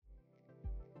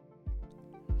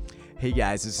Hey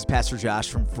guys, this is Pastor Josh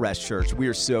from Fresh Church. We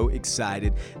are so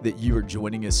excited that you are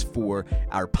joining us for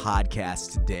our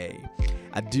podcast today.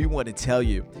 I do want to tell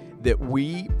you that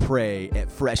we pray at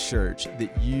Fresh Church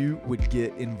that you would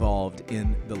get involved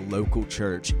in the local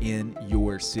church in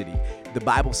your city. The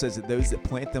Bible says that those that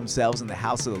plant themselves in the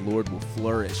house of the Lord will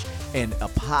flourish. And a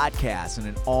podcast and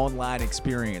an online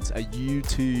experience, a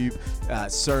YouTube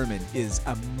sermon is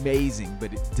amazing,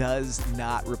 but it does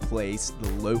not replace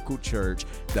the local church,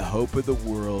 the hope of the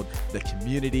world, the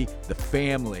community, the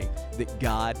family that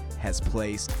God has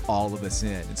placed all of us in.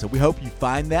 And so we hope you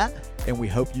find that, and we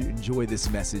hope you enjoy this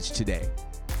message today.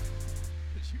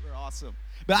 You were awesome.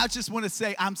 But I just want to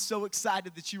say I'm so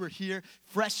excited that you are here.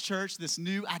 Fresh Church, this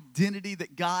new identity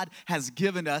that God has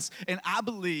given us. And I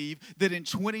believe that in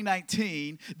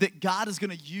 2019, that God is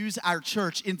going to use our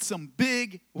church in some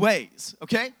big ways,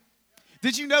 okay?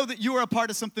 Did you know that you are a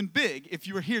part of something big if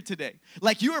you are here today?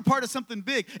 Like, you are a part of something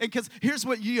big. And because here's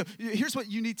what you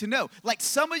need to know. Like,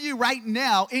 some of you right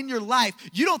now in your life,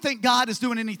 you don't think God is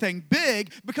doing anything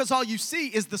big because all you see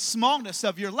is the smallness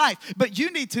of your life. But you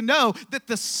need to know that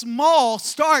the small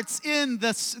starts in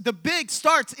the big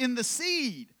starts in the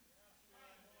seed.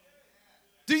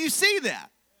 Do you see that?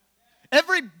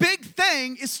 Every big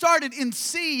thing is started in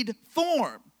seed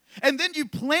form. And then you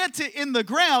plant it in the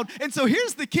ground. And so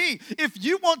here's the key. If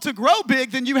you want to grow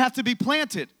big, then you have to be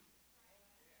planted.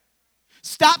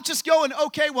 Stop just going,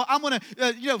 okay, well, I'm going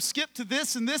to skip to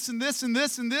this and this and this and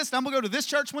this and this. And I'm going to go to this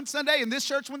church one Sunday and this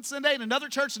church one Sunday and another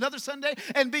church another Sunday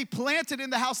and be planted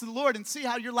in the house of the Lord and see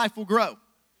how your life will grow.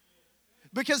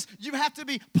 Because you have to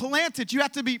be planted, you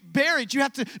have to be buried, you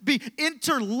have to be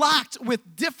interlocked with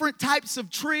different types of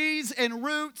trees and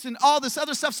roots and all this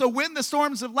other stuff. So when the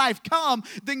storms of life come,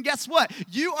 then guess what?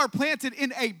 You are planted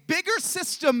in a bigger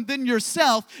system than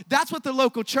yourself. That's what the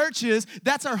local church is.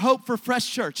 That's our hope for Fresh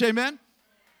Church. Amen?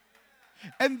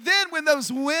 And then when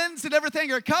those winds and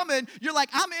everything are coming, you're like,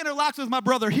 I'm interlocked with my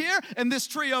brother here, and this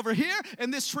tree over here,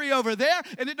 and this tree over there.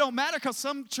 And it don't matter because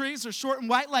some trees are short and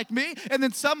white like me, and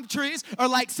then some trees are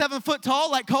like 7 foot tall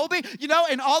like Colby,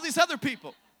 and all these other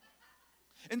people.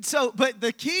 And so, but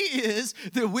the key is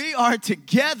that we are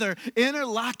together,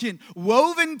 interlocking,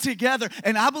 woven together.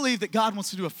 And I believe that God wants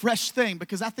to do a fresh thing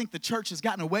because I think the church has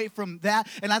gotten away from that.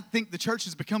 And I think the church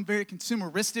has become very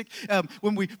consumeristic.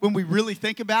 When we really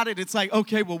think about it, it's like,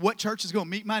 okay, well, what church is going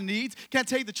to meet my needs? Can I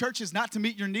tell you, the church is not to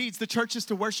meet your needs. The church is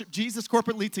to worship Jesus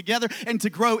corporately together and to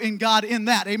grow in God in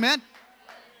that. Amen?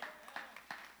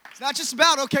 Not just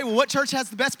about, okay, well, what church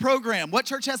has the best program? What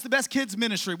church has the best kids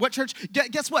ministry? What church,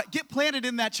 guess what? Get planted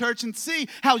in that church and see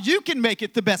how you can make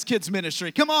it the best kids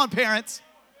ministry. Come on, parents.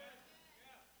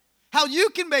 How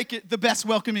you can make it the best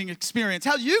welcoming experience.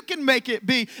 How you can make it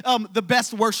be the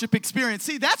best worship experience.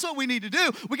 See, that's what we need to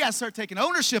do. We got to start taking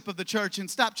ownership of the church and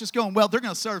stop just going, well, they're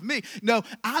going to serve me. No,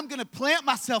 I'm going to plant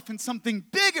myself in something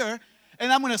bigger,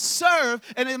 and I'm going to serve,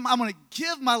 and I'm going to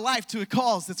give my life to a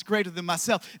cause that's greater than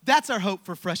myself. That's our hope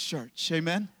for Fresh Church.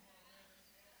 Amen?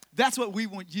 That's what we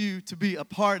want you to be a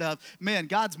part of. Man,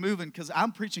 God's moving because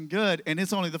I'm preaching good, and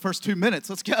it's only the first 2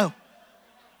 minutes. Let's go.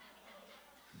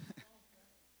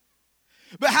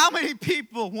 But how many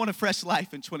people want a fresh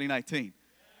life in 2019?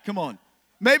 Come on.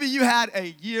 Maybe you had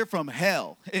a year from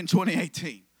hell in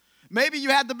 2018. Maybe you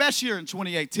had the best year in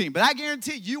 2018, but I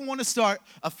guarantee you want to start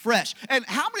afresh. And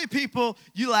how many people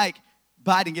you like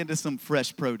biting into some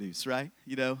fresh produce, right?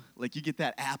 Like you get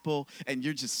that apple and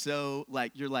you're just so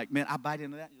like, you're like, man, I bite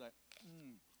into that. You're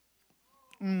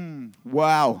like,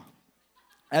 wow.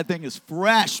 That thing is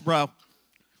fresh, bro.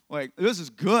 Like, this is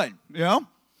good,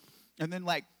 And then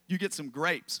like you get some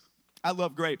grapes. I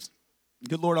love grapes.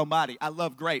 Good Lord Almighty, I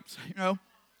love grapes, I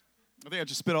think I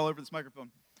just spit all over this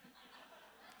microphone.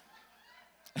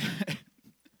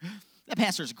 That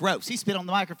pastor's gross. He spit on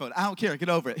the microphone. I don't care. Get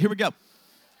over it. Here we go.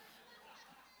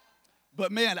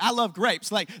 But man, I love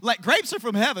grapes. Like grapes are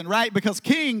from heaven, right? Because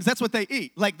kings, that's what they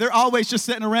eat. Like they're always just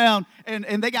sitting around,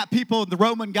 and they got people, the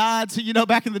Roman gods,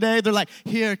 back in the day, they're like,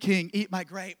 here, king, eat my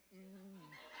grape.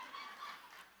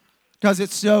 Because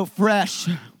it's so fresh.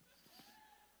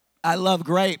 I love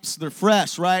grapes. They're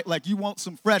fresh, right? Like you want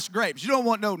some fresh grapes. You don't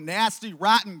want no nasty,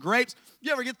 rotten grapes.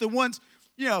 You ever get the ones,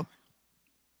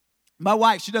 my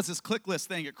wife, she does this click list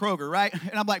thing at Kroger, right?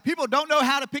 And I'm like, people don't know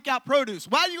how to pick out produce.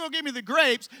 Why are you going to give me the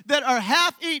grapes that are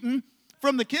half eaten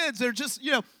from the kids? They're just,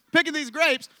 picking these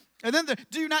grapes. And then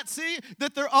do you not see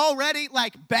that they're already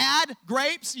like bad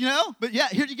grapes, But yeah,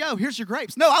 here you go. Here's your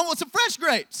grapes. No, I want some fresh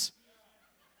grapes.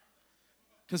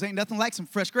 Because ain't nothing like some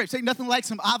fresh grapes. Ain't nothing like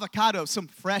some avocados, some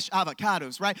fresh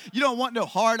avocados, right? You don't want no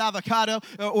hard avocado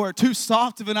or too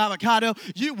soft of an avocado.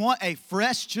 You want a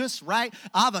fresh, just right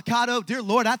avocado. Dear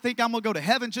Lord, I think I'm going to go to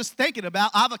heaven just thinking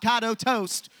about avocado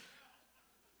toast.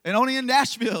 And only in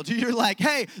Nashville, you're like,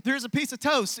 hey, there's a piece of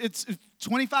toast. It's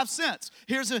 25 cents.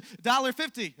 Here's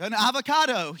 $1.50, an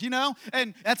avocado,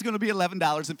 and that's going to be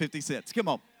 $11.50. Come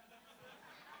on.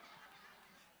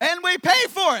 And we pay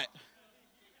for it.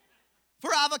 For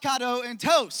avocado and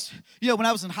toast. When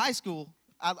I was in high school,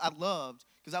 I loved,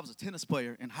 because I was a tennis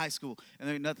player in high school, and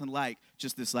there ain't nothing like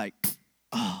just this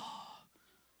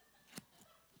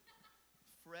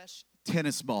fresh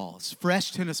tennis balls.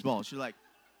 You're like,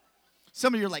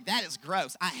 some of you are like, that is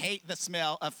gross. I hate the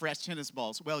smell of fresh tennis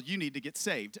balls. Well, you need to get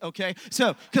saved, okay?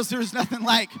 So, because there's nothing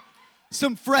like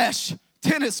some fresh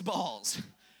tennis balls.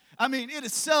 I mean, it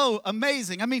is so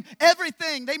amazing. I mean,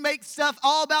 everything, they make stuff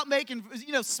all about making,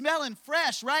 smelling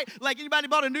fresh, right? Like anybody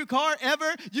bought a new car ever?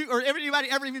 Or anybody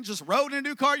ever even just rode in a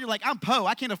new car? You're like, I'm Poe.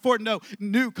 I can't afford no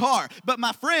new car. But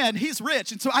my friend, he's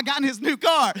rich. And so I got in his new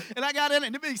car. And I got in it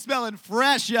and it be smelling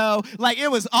fresh, yo. Like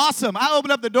it was awesome. I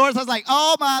opened up the doors. I was like,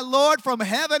 oh, my Lord from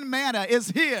heaven, manna is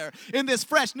here in this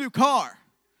fresh new car.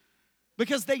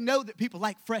 Because they know that people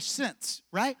like fresh scents,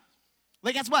 right?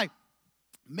 Like that's why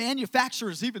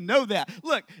manufacturers even know that.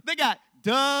 Look, they got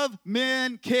Dove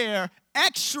Men Care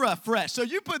Extra Fresh. So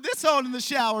you put this on in the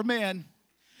shower, man.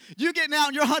 You getting out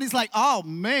and your honey's like, oh,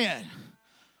 man.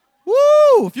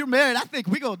 Woo! If you're married, I think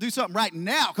we're going to do something right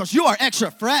now because you are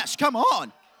extra fresh. Come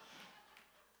on.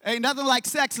 Ain't nothing like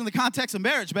sex in the context of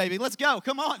marriage, baby. Let's go.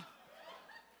 Come on.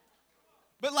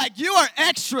 But like you are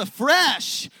extra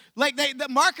fresh. Like the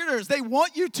marketers, they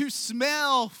want you to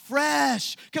smell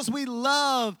fresh because we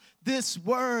love this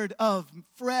word of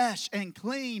fresh and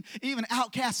clean. Even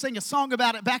Outkast sang a song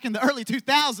about it back in the early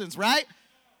 2000s, right?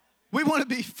 We want to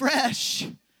be fresh.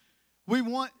 We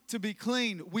want to be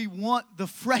clean. We want the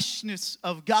freshness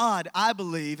of God, I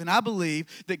believe. And I believe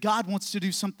that God wants to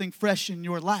do something fresh in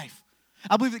your life.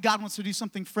 I believe that God wants to do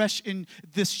something fresh in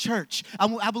this church.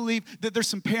 I believe that there's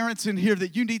some parents in here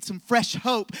that you need some fresh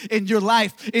hope in your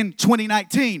life in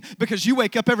 2019 because you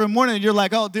wake up every morning and you're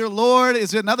like, oh, dear Lord,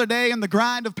 is it another day in the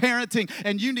grind of parenting?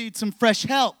 And you need some fresh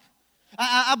help.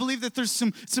 I believe that there's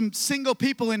some single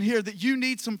people in here that you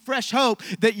need some fresh hope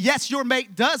that, yes, your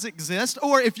mate does exist,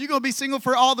 or if you're going to be single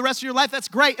for all the rest of your life, that's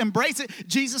great. Embrace it.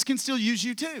 Jesus can still use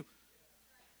you too.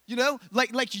 You want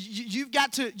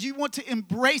to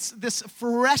embrace this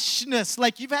freshness.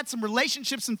 Like you've had some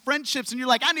relationships and friendships and you're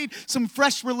like, I need some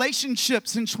fresh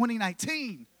relationships in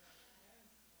 2019.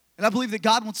 And I believe that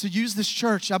God wants to use this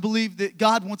church. I believe that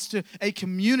God wants a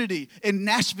community in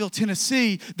Nashville,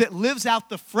 Tennessee that lives out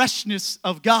the freshness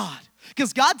of God.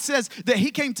 Because God says that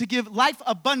He came to give life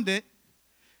abundant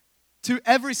to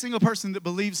every single person that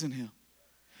believes in Him.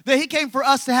 That He came for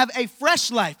us to have a fresh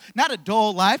life, not a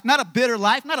dull life, not a bitter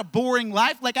life, not a boring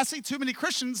life. Like I see too many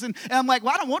Christians and I'm like,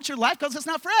 well, I don't want your life because it's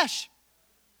not fresh.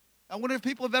 I wonder if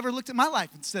people have ever looked at my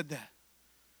life and said that.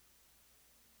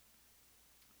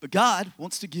 But God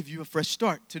wants to give you a fresh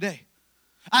start today.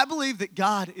 I believe that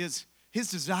His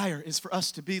desire is for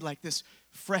us to be like this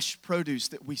fresh produce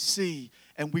that we see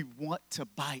and we want to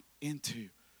bite into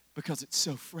because it's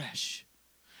so fresh.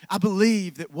 I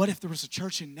believe that what if there was a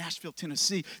church in Nashville,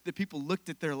 Tennessee, that people looked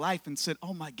at their life and said,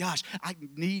 oh my gosh, I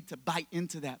need to bite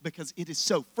into that because it is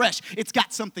so fresh. It's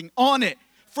got something on it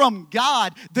from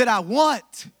God that I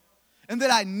want and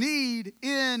that I need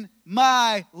in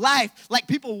my life. Like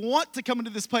people want to come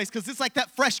into this place because it's like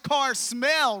that fresh car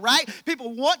smell, right?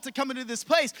 People want to come into this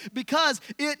place because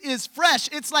it is fresh.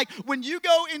 It's like when you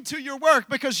go into your work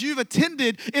because you've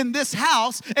attended in this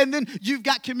house and then you've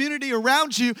got community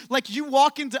around you, like you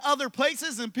walk into other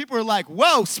places and people are like,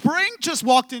 whoa, spring just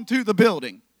walked into the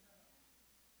building.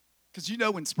 Because you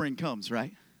know when spring comes,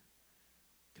 right?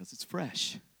 Because it's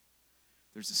fresh.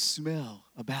 There's a smell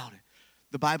about it.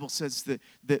 The Bible says that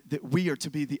we are to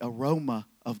be the aroma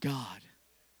of God.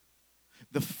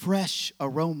 The fresh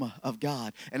aroma of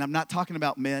God. And I'm not talking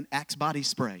about, men, Axe body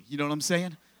spray. You know what I'm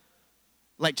saying?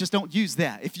 Like, just don't use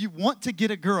that. If you want to get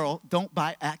a girl, don't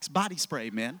buy Axe body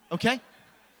spray, man. Okay?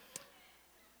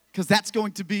 Because that's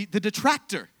going to be the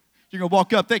detractor. You're going to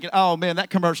walk up thinking, oh, man, that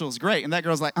commercial is great. And that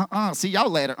girl's like, see y'all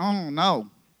later. Oh, no.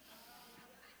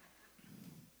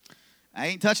 I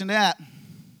ain't touching that.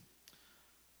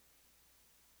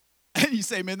 And you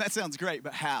say, man, that sounds great,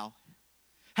 but how?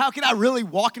 How can I really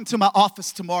walk into my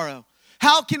office tomorrow?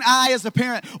 How can I, as a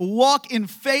parent, walk and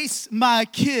face my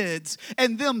kids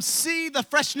and them see the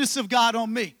freshness of God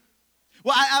on me?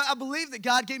 Well, I believe that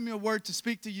God gave me a word to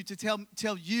speak to you, to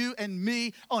tell you and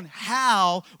me on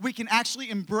how we can actually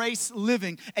embrace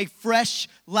living a fresh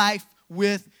life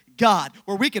with God,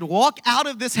 where we could walk out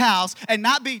of this house and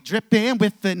not be dripping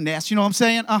with finesse. You know what I'm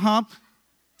saying?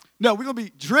 No, we're going to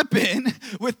be dripping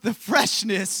with the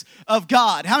freshness of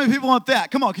God. How many people want that?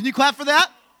 Come on, can you clap for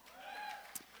that?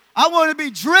 I want to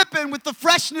be dripping with the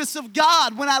freshness of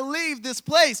God when I leave this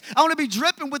place. I want to be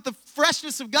dripping with the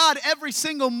freshness of God every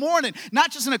single morning,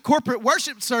 not just in a corporate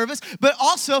worship service, but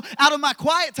also out of my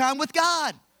quiet time with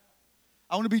God.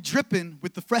 I want to be dripping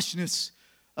with the freshness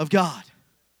of God.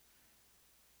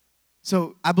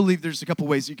 So I believe there's a couple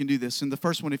ways you can do this. And the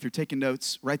first one, if you're taking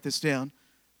notes, write this down.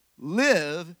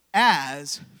 Live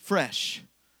as fresh.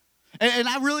 And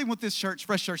I really want this church,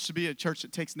 Fresh Church, to be a church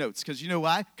that takes notes. Because you know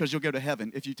why? Because you'll go to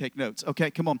heaven if you take notes. Okay,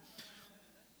 come on.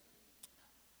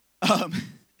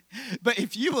 But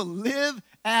if you will live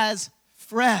as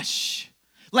fresh,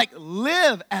 like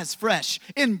live as fresh,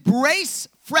 embrace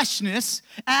freshness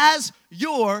as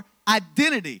your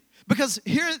identity. Because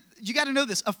here, you got to know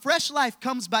this. A fresh life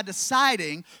comes by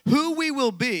deciding who we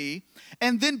will be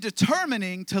and then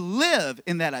determining to live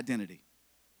in that identity.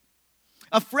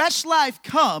 A fresh life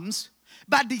comes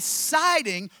by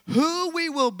deciding who we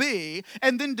will be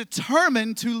and then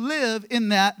determine to live in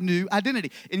that new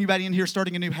identity. Anybody in here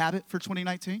starting a new habit for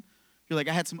 2019? You're like,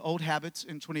 I had some old habits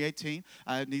in 2018.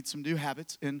 I need some new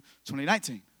habits in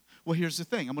 2019. Well, here's the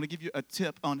thing. I'm going to give you a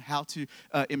tip on how to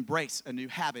embrace a new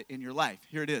habit in your life.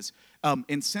 Here it is.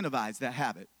 Incentivize that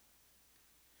habit.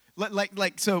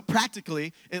 So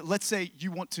practically, let's say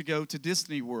you want to go to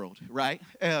Disney World, right,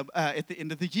 at the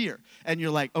end of the year. And you're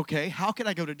like, okay, how can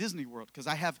I go to Disney World? Because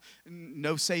I have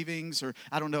no savings, or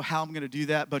I don't know how I'm going to do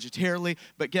that budgetarily.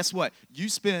 But guess what? You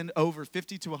spend over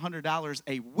 $50 to $100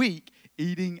 a week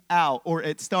eating out or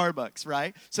at Starbucks,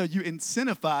 right? So you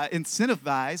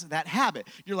incentivize that habit.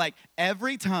 You're like,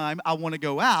 every time I want to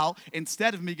go out,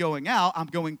 instead of me going out, I'm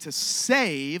going to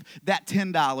save that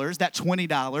 $10, that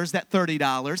 $20, that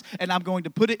 $30, and I'm going to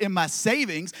put it in my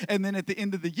savings. And then at the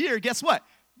end of the year, guess what?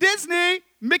 Disney,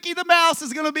 Mickey the Mouse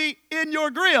is going to be in your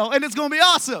grill, and it's going to be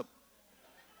awesome.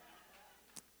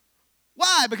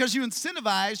 Why? Because you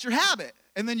incentivized your habit,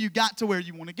 and then you got to where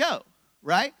you want to go,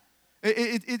 right?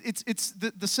 It's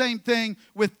the same thing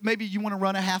with maybe you want to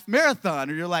run a half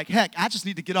marathon, or you're like, heck, I just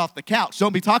need to get off the couch.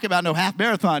 Don't be talking about no half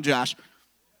marathon, Josh.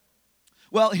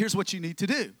 Well, here's what you need to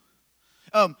do.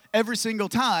 Every single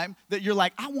time that you're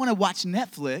like, I want to watch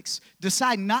Netflix,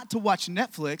 decide not to watch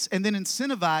Netflix, and then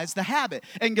incentivize the habit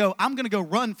and go, I'm going to go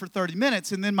run for 30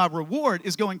 minutes, and then my reward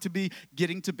is going to be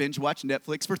getting to binge watch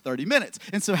Netflix for 30 minutes.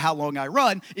 And so how long I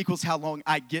run equals how long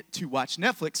I get to watch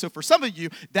Netflix. So for some of you,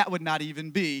 that would not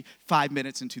even be 5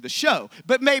 minutes into the show.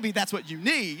 But maybe that's what you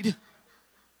need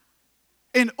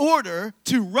in order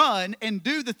to run and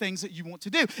do the things that you want to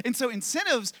do. And so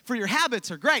incentives for your habits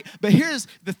are great. But here's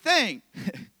the thing.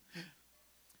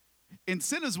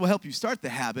 Incentives will help you start the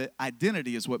habit.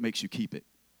 Identity is what makes you keep it.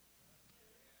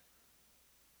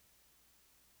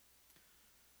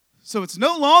 So it's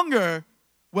no longer,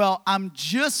 well, I'm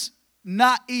just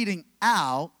not eating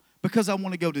out because I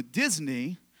want to go to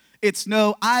Disney. It's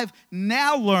no, I've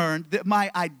now learned that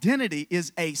my identity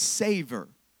is a saver.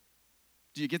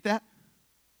 Do you get that?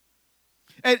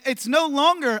 And it's no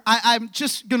longer, I'm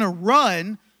just going to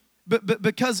run but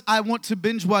because I want to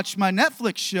binge watch my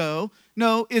Netflix show.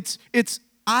 No, it's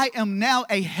I am now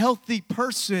a healthy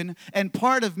person, and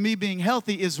part of me being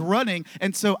healthy is running,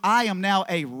 and so I am now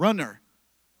a runner.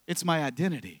 It's my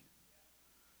identity.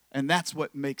 And that's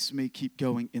what makes me keep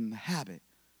going in the habit.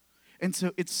 And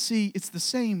so it's the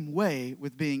same way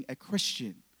with being a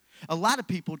Christian. A lot of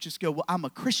people just go, well, I'm a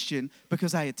Christian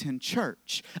because I attend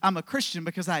church. I'm a Christian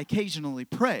because I occasionally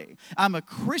pray. I'm a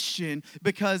Christian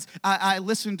because I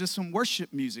listen to some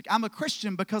worship music. I'm a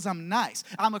Christian because I'm nice.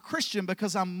 I'm a Christian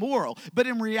because I'm moral. But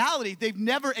in reality, they've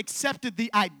never accepted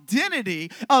the identity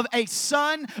of a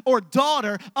son or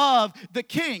daughter of the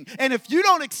King. And if you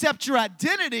don't accept your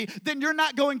identity, then you're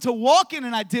not going to walk in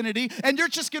an identity, and you're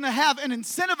just going to have an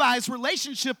incentivized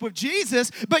relationship with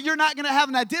Jesus, but you're not going to have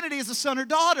an identity as a son or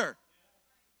daughter.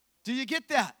 Do you get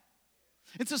that?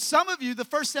 And so some of you, the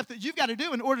first step that you've got to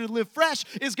do in order to live fresh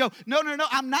is go, no,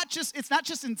 it's not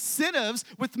just incentives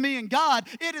with me and God.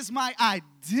 It is my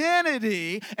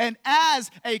identity. And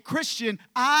as a Christian,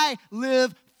 I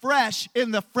live fresh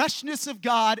in the freshness of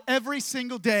God every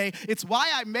single day. It's why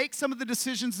I make some of the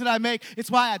decisions that I make. It's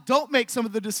why I don't make some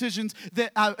of the decisions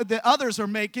that others are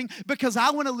making, because I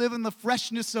want to live in the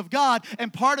freshness of God.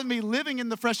 And part of me living in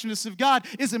the freshness of God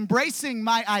is embracing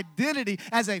my identity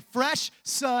as a fresh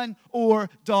son or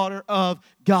daughter of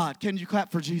God. Can you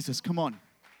clap for Jesus? Come on.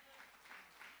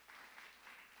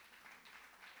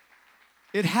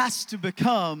 It has to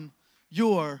become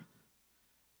your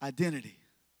identity.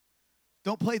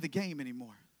 Don't play the game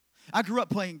anymore. I grew up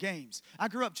playing games. I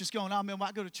grew up just going, oh man, well,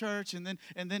 I go to church and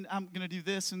then I'm going to do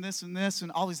this and this and this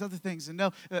and all these other things. And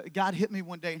no, God hit me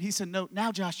one day and he said, no,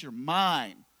 now Josh, you're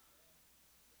mine.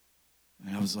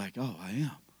 And I was like, oh, I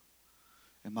am.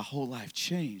 And my whole life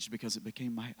changed because it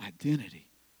became my identity.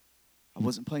 I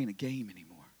wasn't playing a game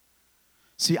anymore.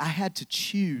 See, I had to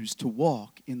choose to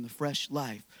walk in the fresh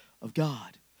life of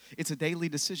God. It's a daily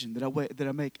decision that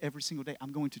I make every single day.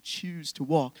 I'm going to choose to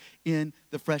walk in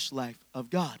the fresh life of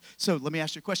God. So let me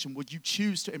ask you a question. Would you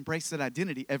choose to embrace that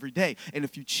identity every day? And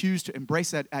if you choose to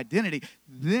embrace that identity,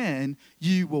 then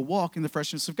you will walk in the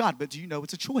freshness of God. But do you know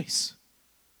it's a choice?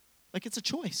 Like, it's a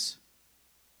choice.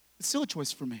 It's still a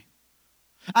choice for me.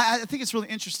 I think it's really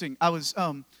interesting. I was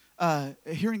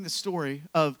hearing the story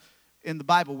in the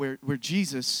Bible where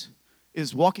Jesus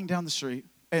is walking down the street,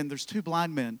 and there's two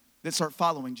blind men that start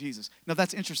following Jesus. Now,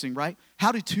 that's interesting, right?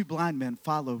 How do two blind men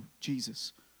follow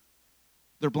Jesus?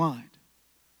 They're blind.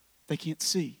 They can't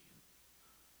see.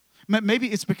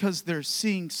 Maybe it's because they're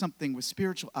seeing something with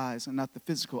spiritual eyes and not the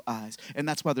physical eyes, and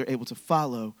that's why they're able to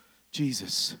follow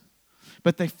Jesus.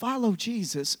 But they follow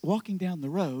Jesus walking down the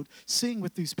road, seeing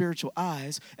with these spiritual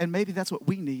eyes, and maybe that's what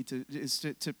we need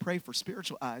to pray for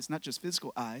spiritual eyes, not just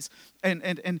physical eyes. And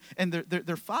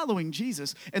they're following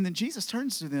Jesus, and then Jesus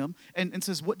turns to them and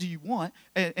says, what do you want?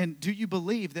 And do you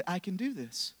believe that I can do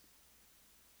this?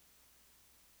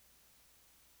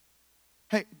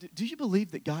 Hey, do you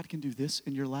believe that God can do this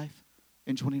in your life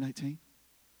in 2019?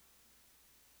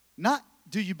 Not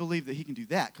do you believe that he can do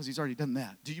that, because he's already done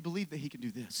that. Do you believe that he can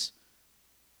do this?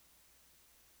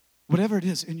 Whatever it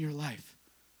is in your life,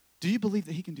 do you believe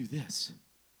that he can do this?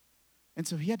 And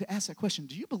so he had to ask that question.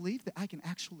 Do you believe that I can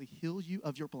actually heal you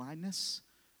of your blindness?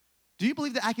 Do you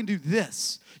believe that I can do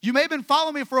this? You may have been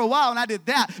following me for a while and I did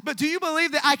that, but do you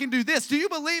believe that I can do this? Do you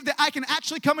believe that I can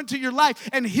actually come into your life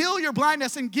and heal your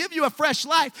blindness and give you a fresh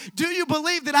life? Do you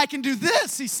believe that I can do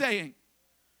this? He's saying.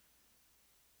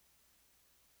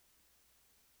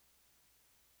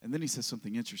 And then he says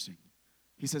something interesting.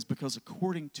 He says, because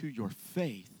according to your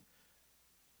faith,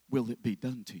 will it be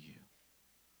done to you?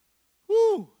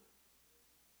 Woo!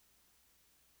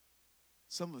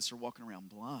 Some of us are walking around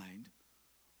blind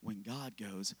when God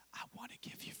goes, I want to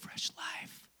give you fresh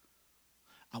life.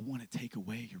 I want to take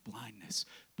away your blindness.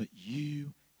 But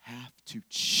you have to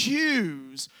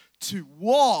choose to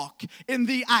walk in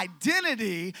the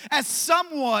identity as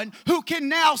someone who can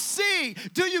now see.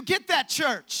 Do you get that,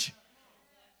 church?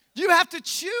 You have to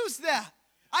choose that.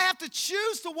 I have to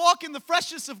choose to walk in the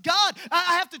freshness of God.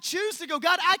 I have to choose to go,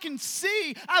 God, I can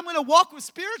see. I'm going to walk with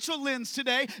spiritual lens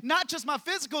today, not just my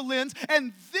physical lens.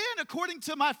 And then, according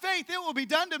to my faith, it will be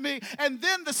done to me. And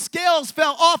then the scales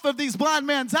fell off of these blind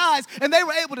men's eyes, and they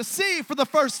were able to see for the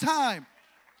first time.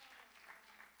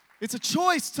 It's a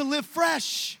choice to live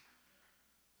fresh.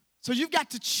 So you've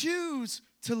got to choose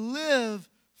to live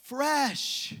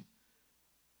fresh.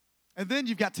 And then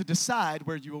you've got to decide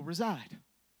where you will reside.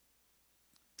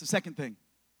 The second thing,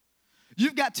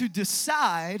 you've got to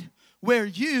decide where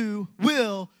you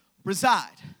will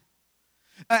reside.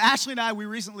 Ashley and I, we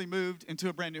recently moved into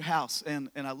a brand new house, and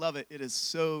I love it. It is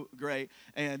so great,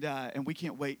 and we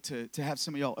can't wait to have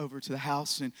some of y'all over to the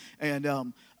house.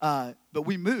 But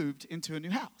we moved into a new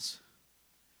house.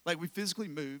 Like, we physically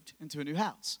moved into a new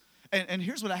house. And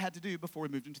here's what I had to do before we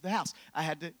moved into the house. I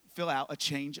had to fill out a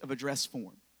change of address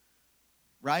form,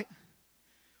 right?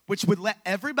 Which would let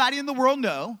everybody in the world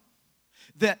know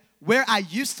that where I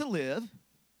used to live,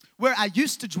 where I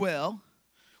used to dwell,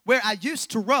 where I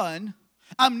used to run,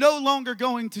 I'm no longer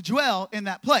going to dwell in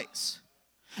that place.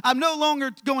 I'm no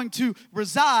longer going to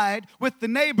reside with the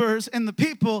neighbors and the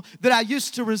people that I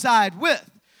used to reside with.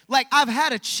 Like, I've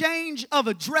had a change of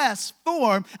address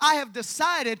form. I have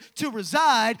decided to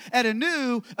reside at a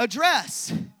new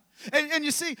address. And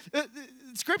you see,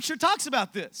 Scripture talks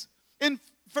about this. In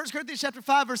 1 Corinthians chapter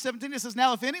 5, verse 17, it says,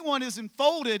 now if anyone is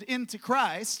enfolded into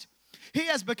Christ, he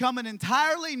has become an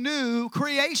entirely new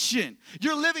creation.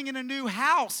 You're living in a new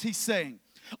house, he's saying.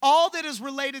 All that is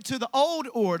related to the old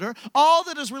order, all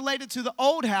that is related to the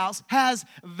old house has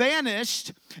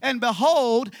vanished. And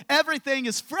behold, everything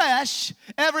is fresh,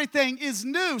 everything is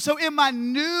new. So in my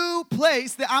new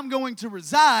place that I'm going to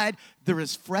reside, there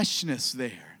is freshness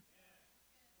there.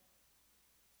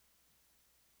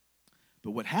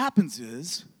 But what happens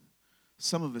is,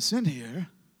 some of us in here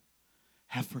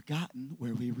have forgotten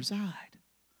where we reside.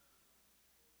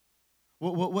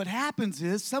 What happens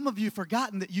is, some of you have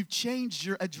forgotten that you've changed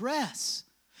your address.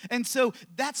 And so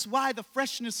that's why the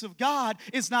freshness of God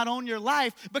is not on your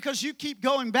life, because you keep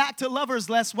going back to Lovers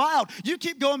Less Wild. You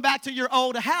keep going back to your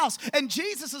old house. And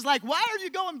Jesus is like, why are you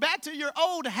going back to your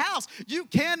old house? You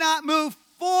cannot move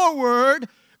forward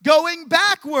going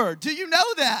backward. Do you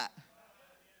know that?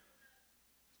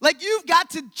 Like, you've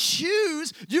got to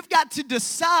choose, you've got to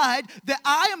decide that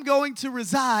I am going to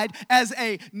reside as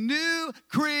a new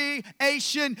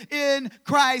creation in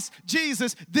Christ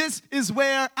Jesus. This is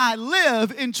where I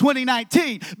live in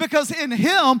 2019, because in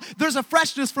Him, there's a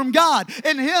freshness from God.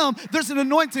 In Him, there's an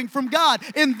anointing from God.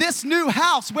 In this new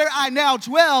house where I now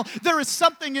dwell, there is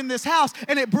something in this house,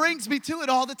 and it brings me to it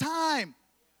all the time.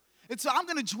 And so I'm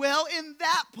going to dwell in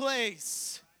that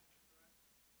place.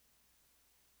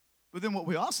 But then what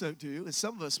we also do is,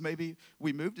 some of us, maybe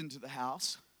we moved into the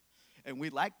house and we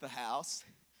like the house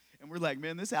and we're like,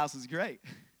 man, this house is great.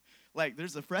 Like,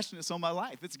 there's a freshness on my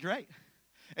life. It's great.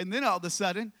 And then all of a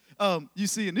sudden, you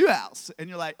see a new house and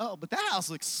you're like, oh, but that house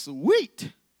looks sweet.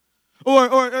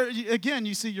 Or again,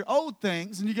 you see your old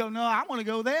things and you go, no, I want to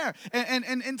go there.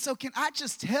 And so can I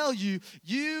just tell you,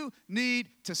 you need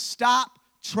to stop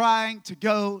trying to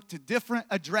go to different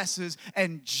addresses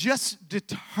and just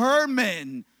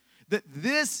determine that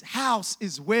this house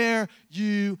is where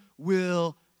you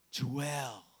will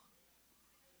dwell.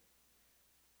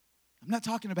 I'm not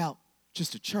talking about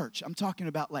just a church. I'm talking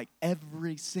about like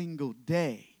every single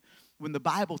day. When the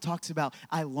Bible talks about,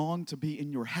 I long to be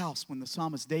in your house, when the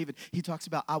psalmist David, he talks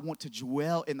about, I want to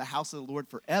dwell in the house of the Lord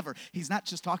forever. He's not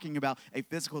just talking about a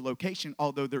physical location,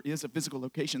 although there is a physical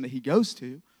location that he goes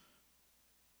to.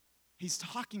 He's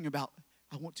talking about,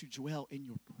 I want to dwell in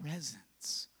your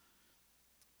presence.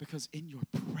 Because in your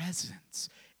presence,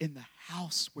 in the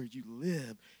house where you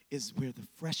live, is where the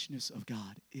freshness of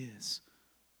God is.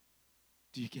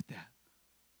 Do you get that?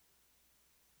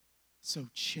 So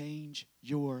change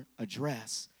your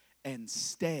address and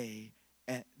stay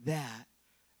at that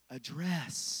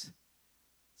address.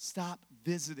 Stop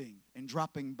visiting and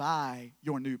dropping by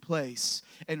your new place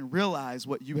and realize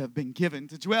what you have been given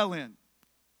to dwell in.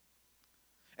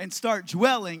 And start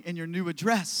dwelling in your new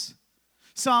address.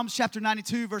 Psalms chapter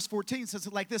 92, verse 14 says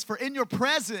it like this: for in your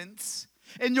presence,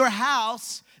 in your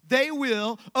house, they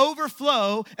will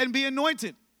overflow and be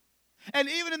anointed. And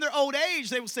even in their old age,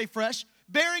 they will stay fresh,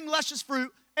 bearing luscious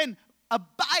fruit and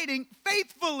abiding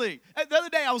faithfully. The other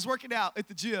day, I was working out at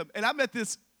the gym, and I met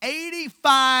this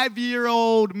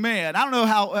 85-year-old man. I don't know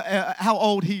how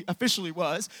old he officially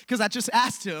was, because I just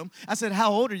asked him. I said,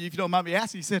 how old are you, if you don't mind me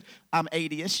asking? He said, I'm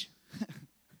 80-ish.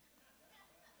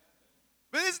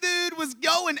 But this dude was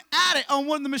going at it on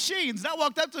one of the machines. And I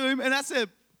walked up to him and I said,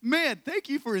 man, thank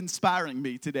you for inspiring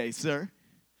me today, sir.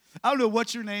 I don't know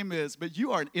what your name is, but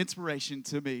you are an inspiration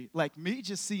to me. Like, me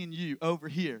just seeing you over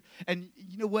here. And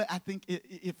you know what? I think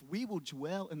if we will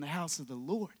dwell in the house of the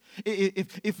Lord,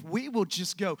 if we will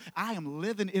just go, I am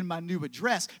living in my new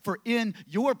address, for in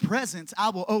your presence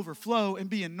I will overflow and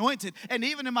be anointed. And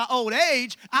even in my old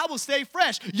age, I will stay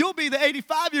fresh. You'll be the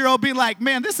 85-year-old being like,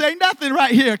 man, this ain't nothing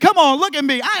right here. Come on, look at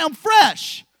me. I am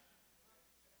fresh.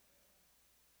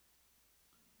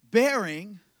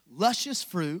 Bearing luscious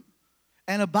fruit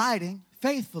and abiding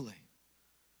faithfully.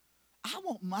 I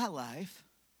want my life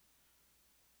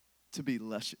to be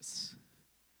luscious.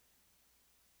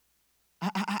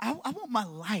 I want my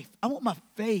life, I want my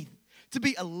faith to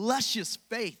be a luscious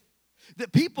faith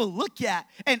that people look at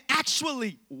and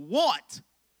actually want.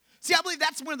 See, I believe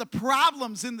that's one of the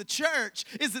problems in the church,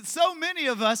 is that so many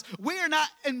of us, we are not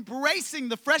embracing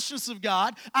the freshness of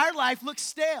God. Our life looks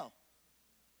stale.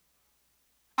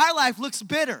 Our life looks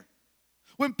bitter.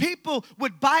 When people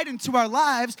would bite into our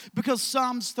lives, because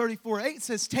Psalms 34:8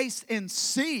 says, taste and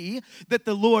see that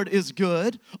the Lord is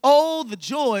good. Oh, the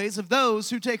joys of those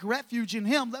who take refuge in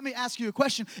Him. Let me ask you a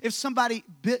question. If somebody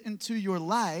bit into your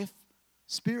life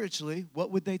spiritually, what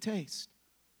would they taste?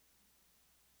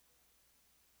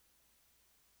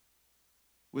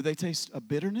 Would they taste a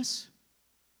bitterness?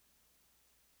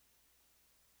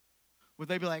 Would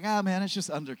they be like, man, it's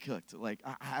just undercooked? Like,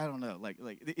 I don't know. Like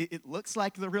it looks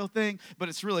like the real thing, but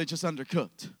it's really just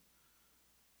undercooked.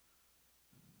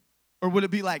 Or would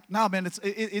it be like, nah, man, it's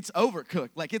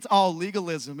overcooked. Like, it's all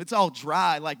legalism. It's all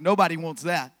dry. Like, nobody wants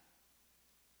that.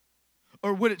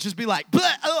 Or would it just be like,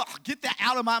 get that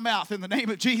out of my mouth in the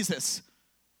name of Jesus?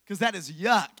 Because that is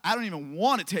yuck. I don't even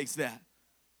want to taste that.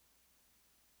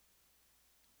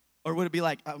 Or would it be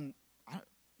like, I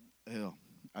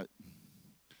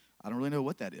don't really know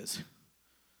what that is,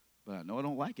 but I know I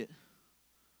don't like it.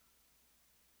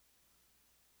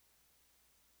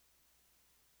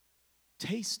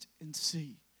 Taste and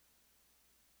see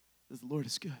that the Lord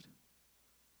is good.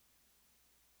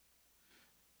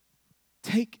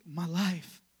 Take my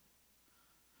life,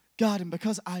 God, and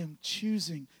because I'm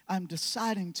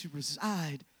deciding to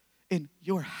reside in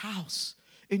your house,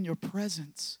 in your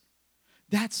presence,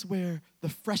 that's where the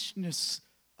freshness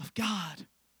of God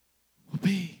will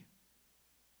be.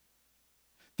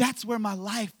 That's where my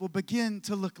life will begin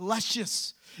to look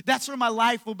luscious. That's where my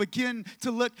life will begin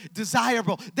to look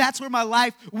desirable. That's where my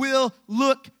life will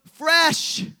look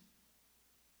fresh.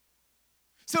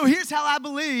 So here's how I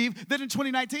believe that in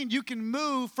 2019 you can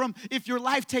move from, if your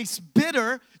life tastes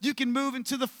bitter, you can move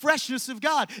into the freshness of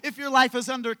God. If your life is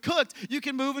undercooked, you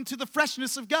can move into the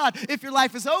freshness of God. If your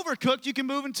life is overcooked, you can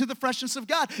move into the freshness of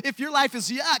God. If your life is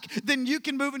yuck, then you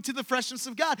can move into the freshness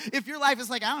of God. If your life is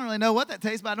like, I don't really know what that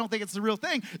tastes, but I don't think it's the real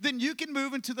thing, then you can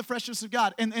move into the freshness of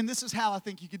God. And this is how I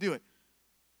think you can do it.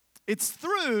 It's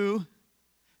through,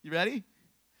 you ready?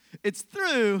 It's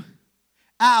through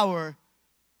our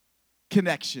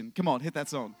connection. Come on, hit that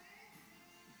song.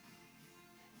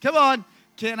 Come on.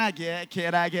 Can I get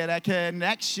a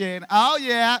connection? Oh,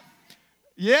 yeah.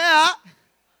 Yeah.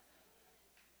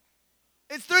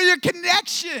 It's through your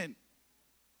connection.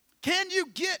 Can you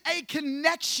get a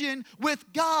connection with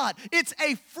God? It's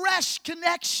a fresh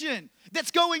connection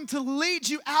that's going to lead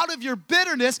you out of your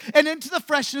bitterness and into the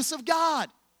freshness of God.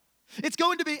 It's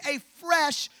going to be a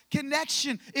fresh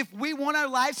connection. If we want our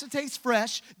lives to taste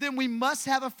fresh, then we must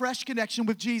have a fresh connection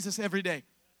with Jesus every day.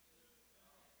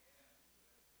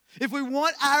 If we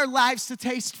want our lives to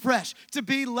taste fresh, to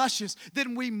be luscious,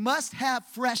 then we must have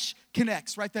fresh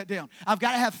connects. Write that down. I've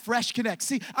got to have fresh connects.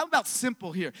 See, I'm about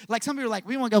simple here. Like some people are like,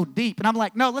 we want to go deep. And I'm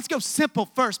like, no, let's go simple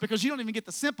first because you don't even get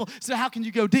the simple. So how can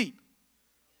you go deep?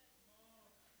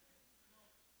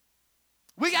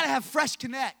 We got to have fresh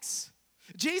connects.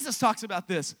 Jesus talks about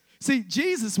this. See,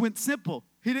 Jesus went simple.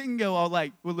 He didn't go all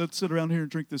like, well, let's sit around here and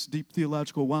drink this deep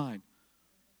theological wine.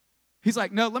 He's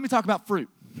like, no, let me talk about fruit.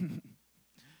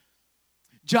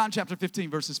 John chapter 15,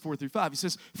 verses 4 through 5. He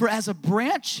says, for as a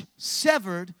branch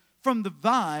severed from the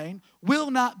vine will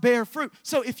not bear fruit.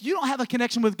 So if you don't have a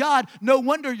connection with God, no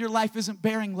wonder your life isn't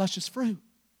bearing luscious fruit.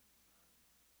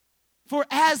 For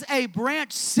as a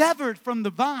branch severed from the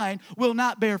vine will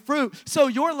not bear fruit, so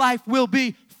your life will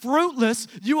be fruitless.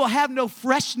 You will have no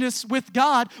freshness with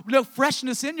God, no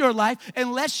freshness in your life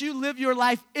unless you live your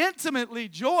life intimately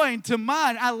joined to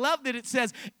mine. I love that it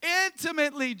says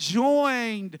intimately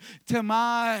joined to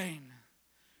mine.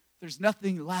 There's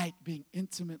nothing like being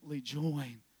intimately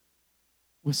joined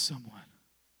with someone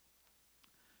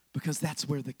because that's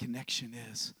where the connection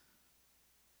is.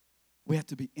 We have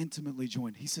to be intimately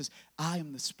joined. He says, I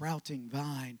am the sprouting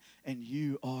vine, and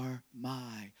you are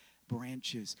my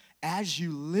branches. As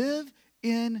you live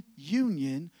in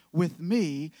union with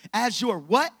me, as your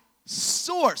what?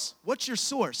 Source. What's your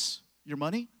source? Your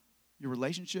money, your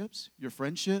relationships, your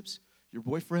friendships, your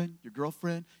boyfriend, your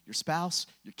girlfriend, your spouse,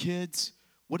 your kids.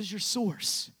 What is your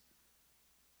source?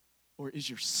 Or is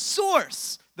your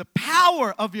source the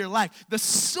power of your life? The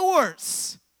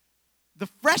source, the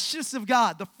freshness of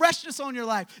God, the freshness on your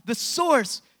life, the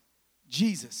source,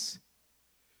 Jesus.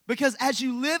 Because as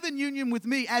you live in union with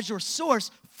me as your source,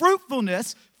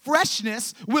 fruitfulness,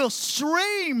 freshness will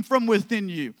stream from within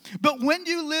you. But when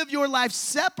you live your life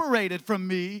separated from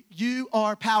me, you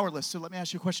are powerless. So let me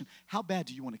ask you a question. How bad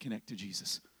do you want to connect to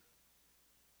Jesus?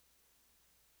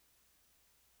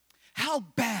 How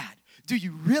bad do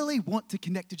you really want to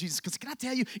connect to Jesus? Because can I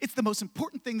tell you, it's the most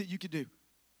important thing that you could do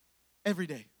every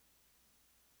day.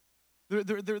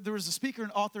 There was a speaker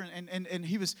and author, and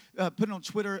he was putting on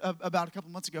Twitter about a couple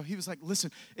months ago. He was like,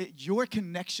 listen, your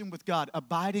connection with God,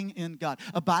 abiding in God,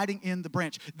 abiding in the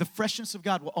branch, the freshness of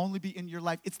God will only be in your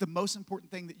life. It's the most important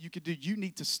thing that you could do. You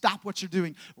need to stop what you're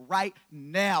doing right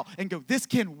now and go, this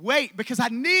can wait because I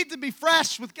need to be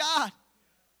fresh with God.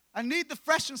 I need the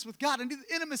freshness with God. I need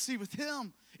the intimacy with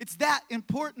Him. It's that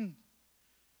important.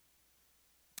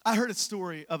 I heard a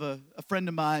story of a friend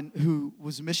of mine who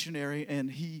was a missionary, and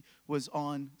he was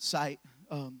on site.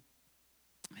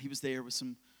 He was there with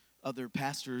some other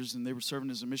pastors, and they were serving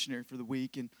as a missionary for the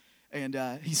week. And And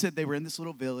he said they were in this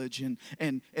little village,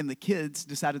 and the kids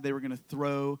decided they were going to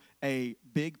throw a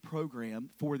big program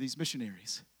for these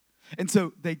missionaries. And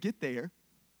so they get there,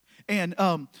 and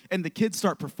the kids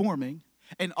start performing,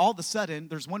 and all of a sudden,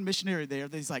 there's one missionary there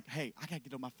that's like, hey, I got to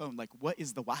get on my phone. Like, what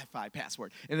is the Wi-Fi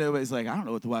password? And everybody's like, I don't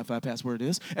know what the Wi-Fi password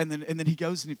is. And then he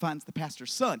goes and he finds the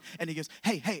pastor's son, and he goes,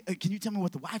 hey, can you tell me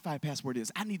what the Wi-Fi password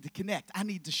is? I need to connect. I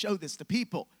need to show this to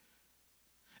people.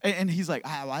 And he's like,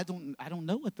 I don't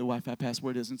know what the Wi-Fi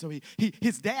password is. And so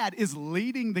his dad is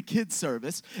leading the kids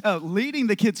service, leading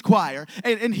the kids choir,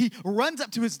 and he runs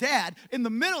up to his dad in the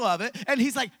middle of it, and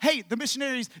he's like, hey, the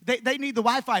missionaries, they need the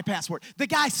Wi-Fi password. The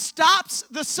guy stops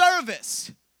the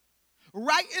service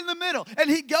right in the middle, and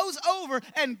he goes over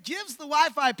and gives the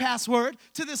Wi-Fi password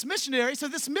to this missionary so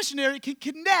this missionary can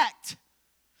connect.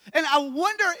 And I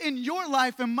wonder in your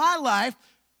life and my life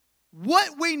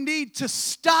what we need to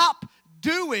stop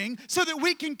doing so that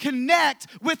we can connect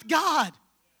with God,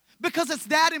 because it's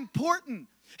that important.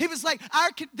 He was like,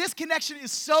 this connection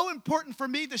is so important for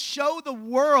me to show the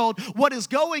world what is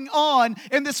going on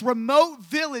in this remote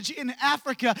village in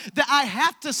Africa that I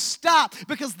have to stop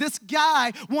because this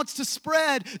guy wants to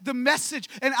spread the message.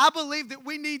 And I believe that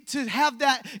we need to have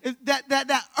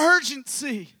that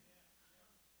urgency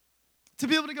to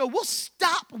be able to go, we'll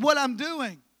stop what I'm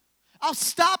doing. I'll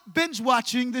stop binge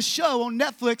watching this show on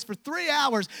Netflix for 3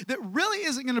 hours that really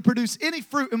isn't going to produce any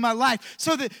fruit in my life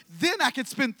so that then I can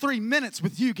spend 3 minutes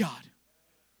with you, God.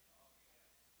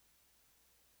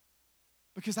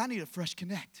 Because I need a fresh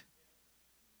connect.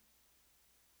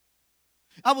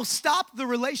 I will stop the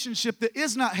relationship that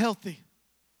is not healthy.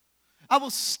 I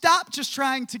will stop just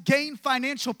trying to gain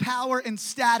financial power and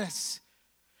status.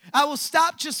 I will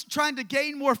stop just trying to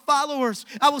gain more followers.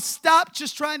 I will stop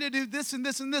just trying to do this and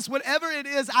this and this. Whatever it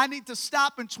is, I need to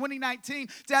stop in 2019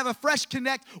 to have a fresh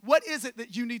connect. What is it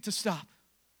that you need to stop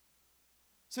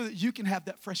so that you can have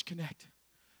that fresh connect?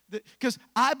 Because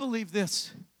I believe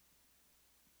this.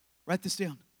 Write this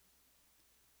down.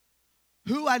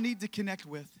 Who I need to connect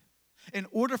with in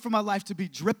order for my life to be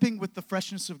dripping with the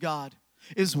freshness of God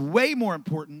is way more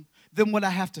important than what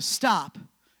I have to stop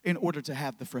in order to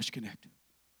have the fresh connect.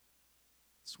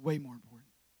 It's way more important.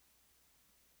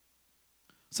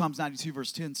 Psalms 92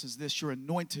 verse 10 says this, your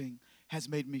anointing has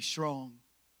made me strong.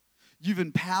 You've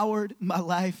empowered my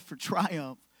life for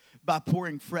triumph by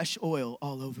pouring fresh oil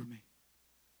all over me.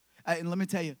 And let me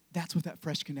tell you, that's what that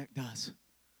fresh connect does.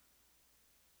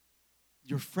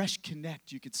 Your fresh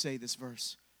connect, you could say this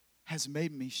verse, has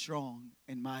made me strong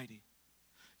and mighty.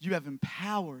 You have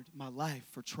empowered my life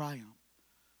for triumph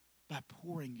by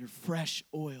pouring your fresh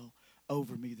oil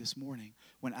over me this morning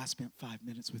when I spent 5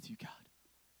 minutes with you, God.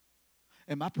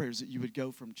 And my prayer is that you would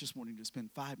go from just wanting to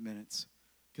spend 5 minutes,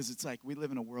 because it's like we live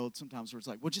in a world sometimes where it's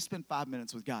like, well, just spend 5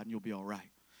 minutes with God and you'll be all right.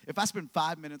 If I spend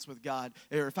 5 minutes with God,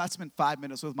 or if I spend 5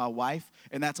 minutes with my wife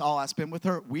and that's all I spend with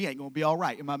her, we ain't going to be all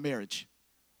right in my marriage.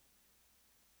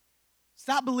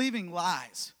 Stop believing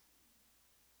lies.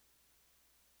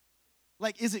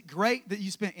 Like, is it great that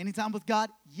you spent any time with God?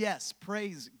 Yes,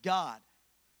 praise God.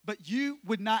 But you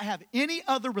would not have any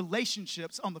other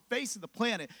relationships on the face of the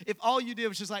planet if all you did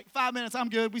was just like, 5 minutes, I'm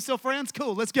good. We still friends?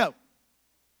 Cool, let's go.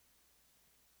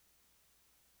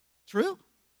 True?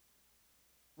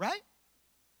 Right?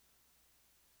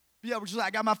 Yeah, we're just like,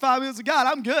 I got my 5 minutes with God,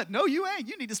 I'm good. No, you ain't.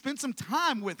 You need to spend some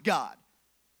time with God.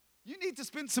 You need to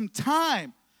spend some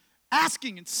time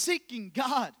asking and seeking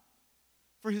God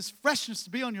for his freshness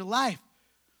to be on your life.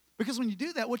 Because when you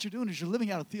do that, what you're doing is you're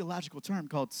living out a theological term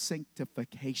called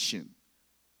sanctification.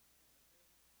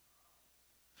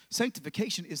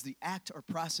 Sanctification is the act or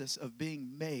process of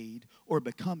being made or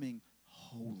becoming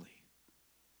holy,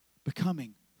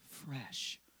 becoming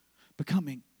fresh,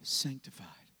 becoming sanctified.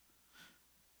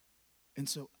 And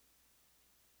so,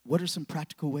 what are some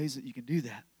practical ways that you can do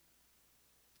that?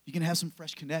 You can have some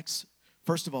fresh connects,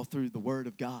 first of all, through the Word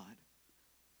of God.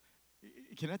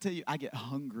 Can I tell you, I get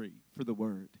hungry for the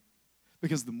Word.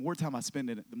 Because the more time I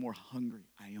spend in it, the more hungry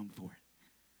I am for it.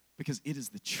 Because it is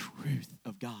the truth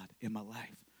of God in my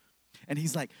life. And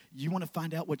he's like, you want to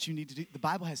find out what you need to do? The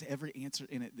Bible has every answer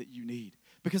in it that you need.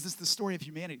 Because it's the story of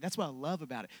humanity. That's what I love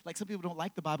about it. Like, some people don't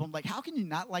like the Bible. I'm like, how can you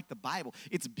not like the Bible?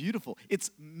 It's beautiful.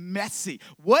 It's messy.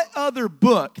 What other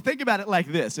book, think about it like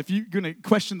this, if you're going to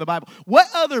question the Bible. What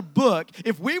other book,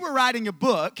 if we were writing a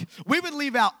book, we would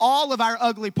leave out all of our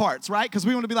ugly parts, right? Because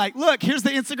we want to be like, look, here's the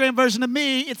Instagram version of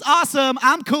me. It's awesome.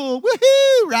 I'm cool.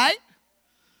 Woohoo, right?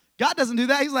 God doesn't do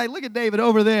that. He's like, look at David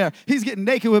over there. He's getting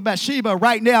naked with Bathsheba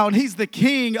right now, and he's the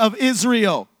king of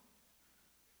Israel.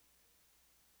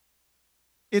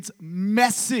 It's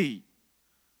messy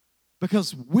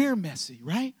because we're messy,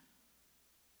 right?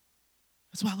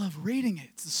 That's why I love reading it.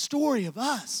 It's the story of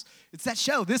us. It's that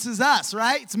show, This Is Us,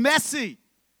 right? It's messy.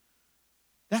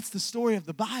 That's the story of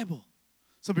the Bible.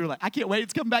 Some people are like, I can't wait.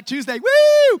 It's coming back Tuesday.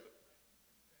 Woo!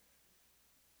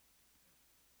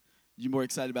 You more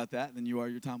excited about that than you are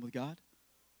your time with God?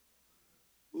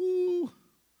 Ooh.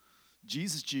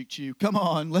 Jesus juked you. Come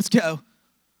on, let's go.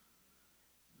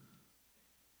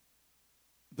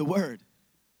 The Word.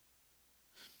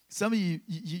 Some of you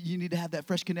need to have that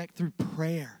fresh connect through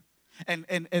prayer. And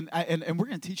we're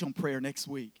going to teach on prayer next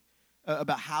week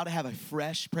about how to have a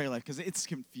fresh prayer life because it's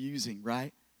confusing,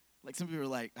 right? Like some people are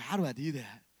like, how do I do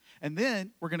that? And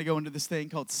then we're going to go into this thing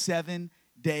called 7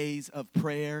 days of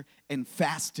prayer and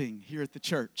fasting here at the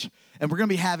church. And we're going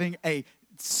to be having a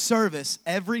service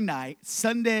every night,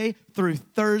 Sunday through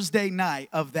Thursday night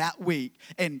of that week.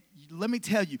 And let me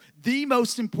tell you, the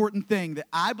most important thing that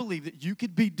I believe that you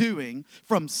could be doing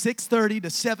from 6:30 to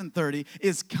 7:30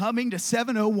 is coming to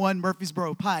 701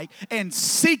 Murfreesboro Pike and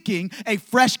seeking a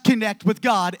fresh connect with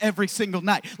God every single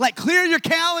night. Like, clear your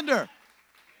calendar.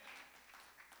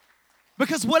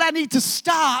 Because what I need to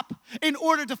stop in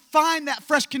order to find that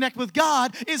fresh connect with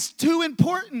God is too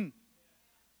important.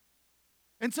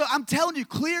 And so I'm telling you,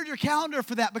 clear your calendar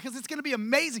for that because it's going to be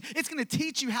amazing. It's going to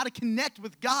teach you how to connect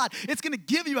with God. It's going to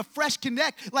give you a fresh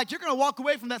connect. Like, you're going to walk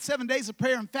away from that 7 days of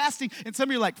prayer and fasting, and some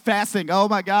of you are like, fasting, oh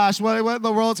my gosh, what in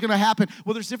the world is going to happen?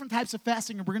 Well, there's different types of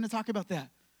fasting, and we're going to talk about that.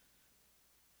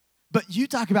 But you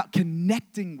talk about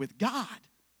connecting with God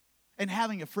and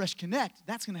having a fresh connect.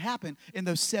 That's going to happen in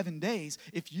those 7 days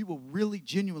if you will really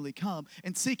genuinely come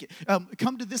and seek it.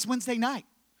 Come to this Wednesday night.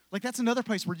 Like, that's another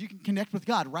place where you can connect with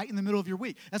God right in the middle of your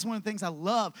week. That's one of the things I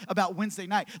love about Wednesday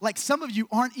night. Like, some of you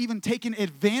aren't even taking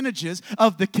advantages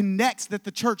of the connects that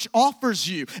the church offers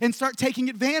you, and start taking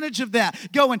advantage of that.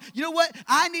 Going, you know what?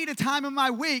 I need a time in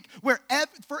my week where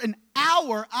for an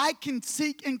hour I can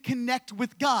seek and connect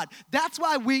with God. That's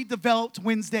why we developed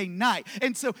Wednesday night.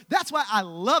 And so that's why I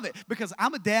love it, because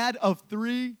I'm a dad of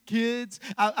 3 kids.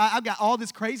 I've got all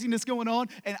this craziness going on,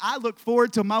 and I look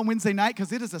forward to my Wednesday night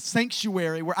because it is a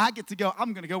sanctuary where I get to go.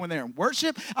 I'm going to go in there and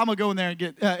worship. I'm going to go in there and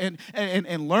get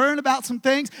and learn about some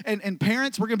things. And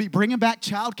parents, we're going to be bringing back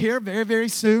childcare very, very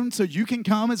soon, so you can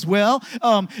come as well.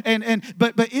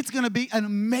 But it's going to be an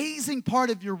amazing part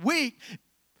of your week.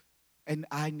 And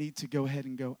I need to go ahead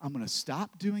and go, I'm going to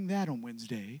stop doing that on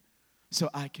Wednesday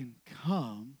so I can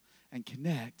come and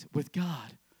connect with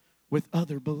God, with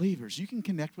other believers. You can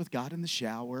connect with God in the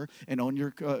shower and on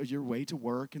your way to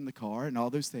work in the car and all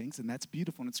those things, and that's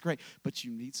beautiful and it's great. But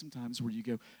you need some times where you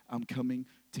go, I'm coming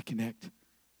to connect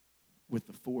with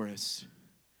the forest,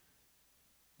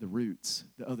 the roots,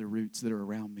 the other roots that are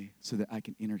around me, so that I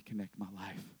can interconnect my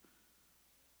life.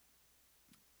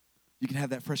 You can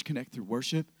have that fresh connect through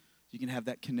worship. You can have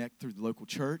that connect through the local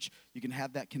church. You can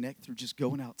have that connect through just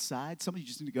going outside. Some of you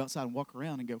just need to go outside and walk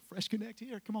around and go, fresh connect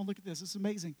here. Come on, look at this. It's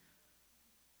amazing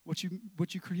what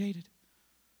you created.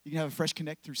 You can have a fresh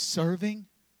connect through serving.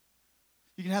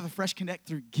 You can have a fresh connect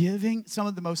through giving. Some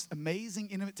of the most amazing,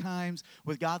 intimate times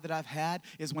with God that I've had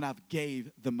is when I've gave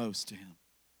the most to Him.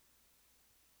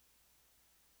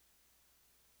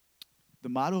 The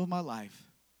motto of my life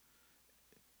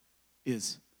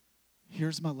is,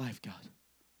 here's my life, God.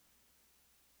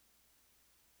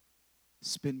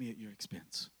 Spend me at your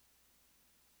expense.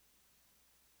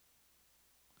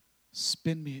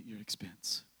 Spend me at your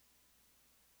expense.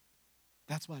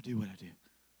 That's why I do what I do.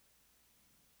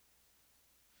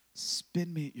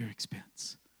 Spend me at your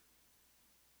expense.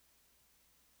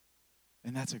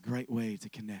 And that's a great way to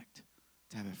connect,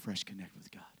 to have a fresh connect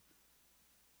with God.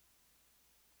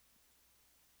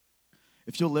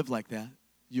 If you'll live like that,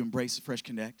 you embrace a fresh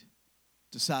connect,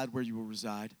 decide where you will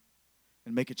reside,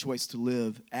 and make a choice to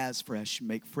live as fresh,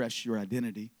 make fresh your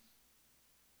identity,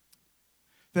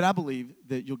 then I believe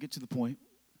that you'll get to the point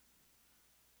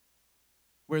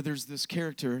where there's this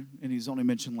character, and he's only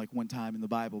mentioned like one time in the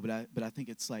Bible, but I think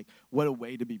it's like, what a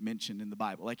way to be mentioned in the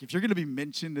Bible. Like, if you're going to be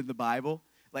mentioned in the Bible,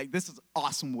 like, this is an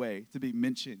awesome way to be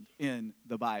mentioned in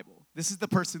the Bible. This is the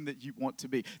person that you want to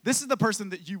be. This is the person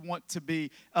that you want to be,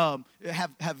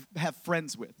 have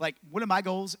friends with. Like, one of my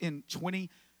goals in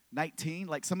 2019,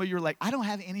 like, some of you are like, I don't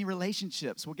have any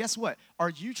relationships. Well, guess what? Are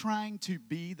you trying to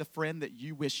be the friend that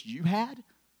you wish you had?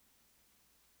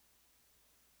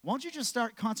 Why don't you just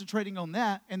start concentrating on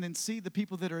that and then see the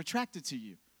people that are attracted to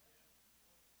you?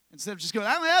 Instead of just going,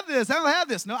 I don't have this, I don't have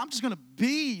this. No, I'm just going to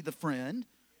be the friend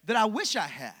that I wish I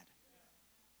had.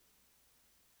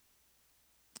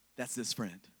 That's this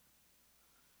friend.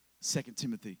 2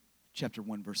 Timothy chapter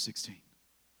 1, verse 16.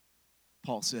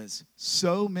 Paul says,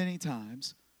 so many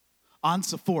times,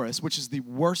 Onesiphorus, which is the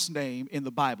worst name in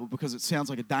the Bible because it sounds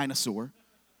like a dinosaur.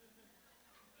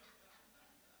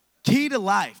 Key to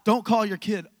life. Don't call your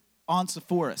kid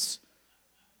Onesiphorus.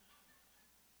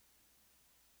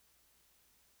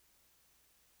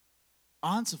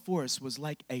 Onesiphorus was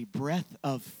like a breath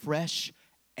of fresh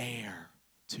air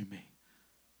to me.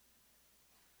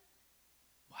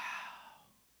 Wow.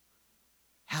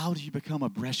 How do you become a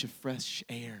breath of fresh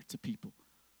air to people?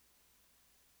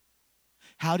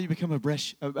 How do you become a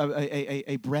breath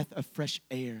of fresh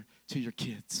air to your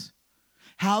kids?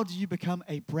 How do you become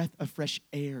a breath of fresh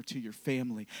air to your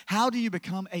family? How do you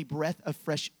become a breath of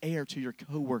fresh air to your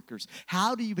coworkers?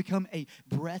 How do you become a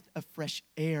breath of fresh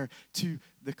air to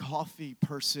the coffee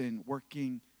person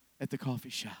working at the coffee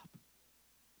shop?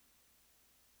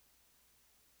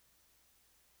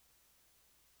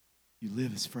 You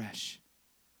live as fresh.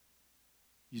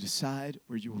 You decide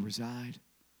where you will reside.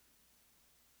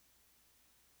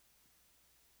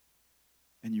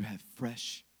 And you have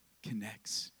fresh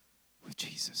connects with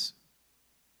Jesus.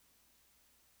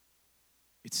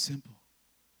 It's simple,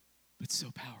 but so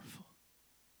powerful.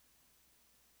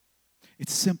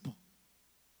 It's simple,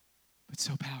 but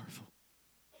so powerful.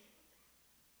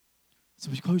 So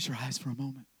would you close your eyes for a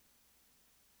moment?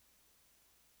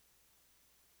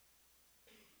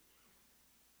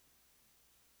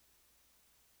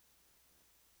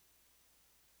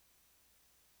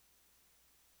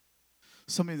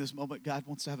 Some of you, this moment, God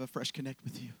wants to have a fresh connect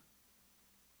with you.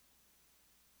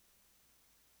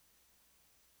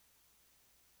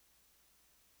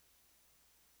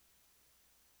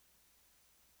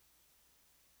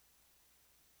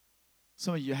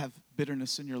 Some of you have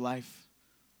bitterness in your life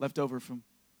left over from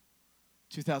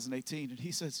 2018. And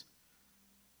he says,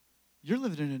 you're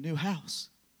living in a new house.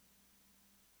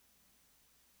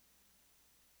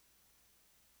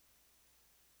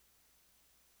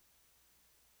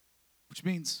 Which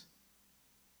means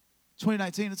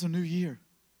 2019, it's a new year.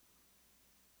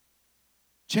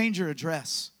 Change your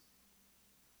address.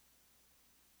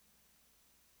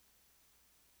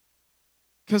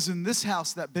 Because in this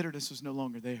house, that bitterness is no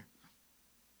longer there.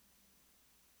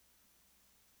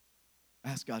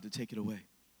 Ask God to take it away.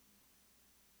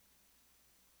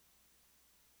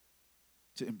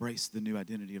 To embrace the new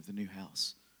identity of the new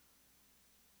house.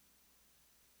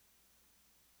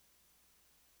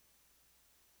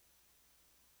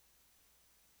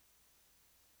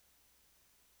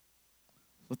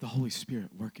 Let the Holy Spirit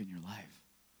work in your life.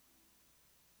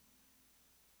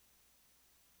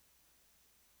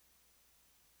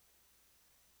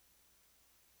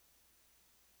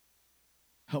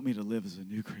 Help me to live as a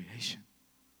new creation.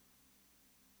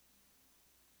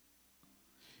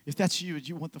 If that's you and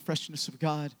you want the freshness of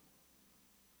God,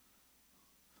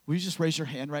 will you just raise your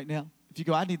hand right now? If you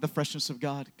go, I need the freshness of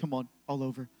God. Come on, all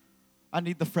over. I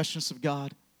need the freshness of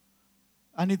God.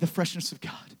 I need the freshness of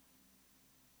God.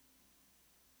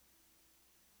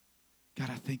 God,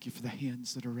 I thank you for the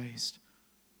hands that are raised.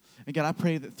 And God, I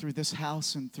pray that through this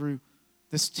house and through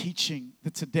this teaching,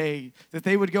 that today, that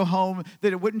they would go home,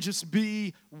 that it wouldn't just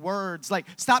be words. Like,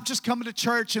 stop just coming to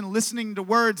church and listening to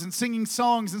words and singing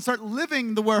songs and start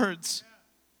living the words.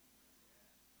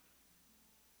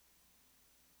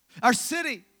 Our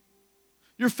city,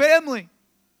 your family.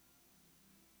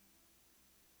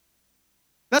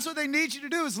 That's what they need you to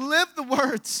do, is live the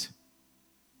words.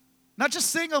 Not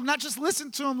just sing them, not just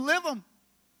listen to them, live them.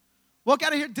 Walk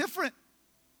out of here different.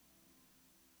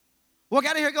 Walk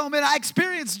out of here going, man, I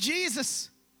experienced Jesus.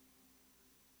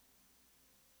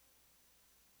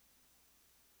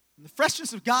 And the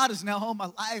freshness of God is now on my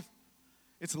life.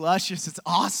 It's luscious. It's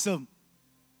awesome.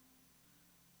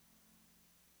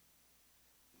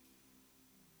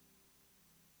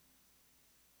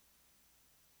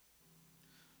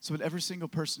 So would every single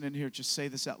person in here just say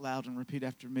this out loud and repeat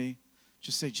after me?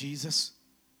 Just say, Jesus,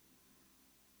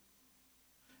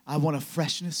 I want a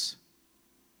freshness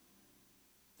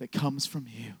that comes from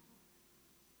you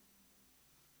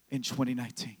in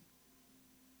 2019.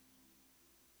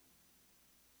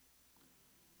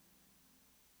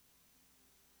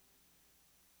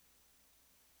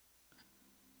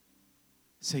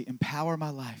 Say, empower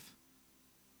my life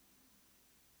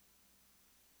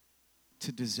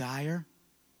to desire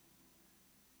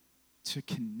to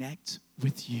connect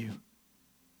with you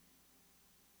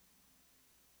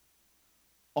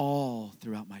all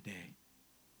throughout my day.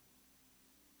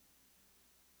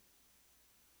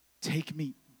 Take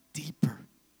me deeper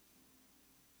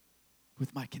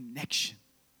with my connection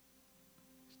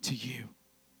to you.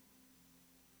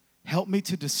 Help me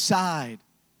to decide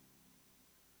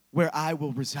where I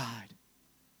will reside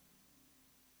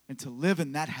and to live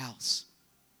in that house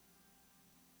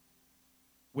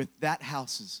with that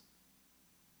house's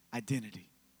identity.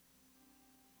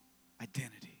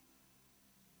 Identity.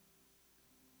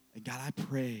 And God, I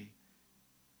pray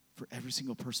for every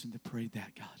single person that prayed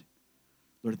that, God.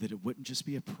 Lord, that it wouldn't just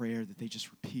be a prayer that they just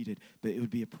repeated, but it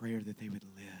would be a prayer that they would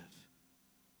live.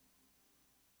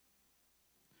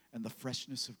 And the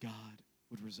freshness of God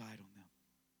would reside on them.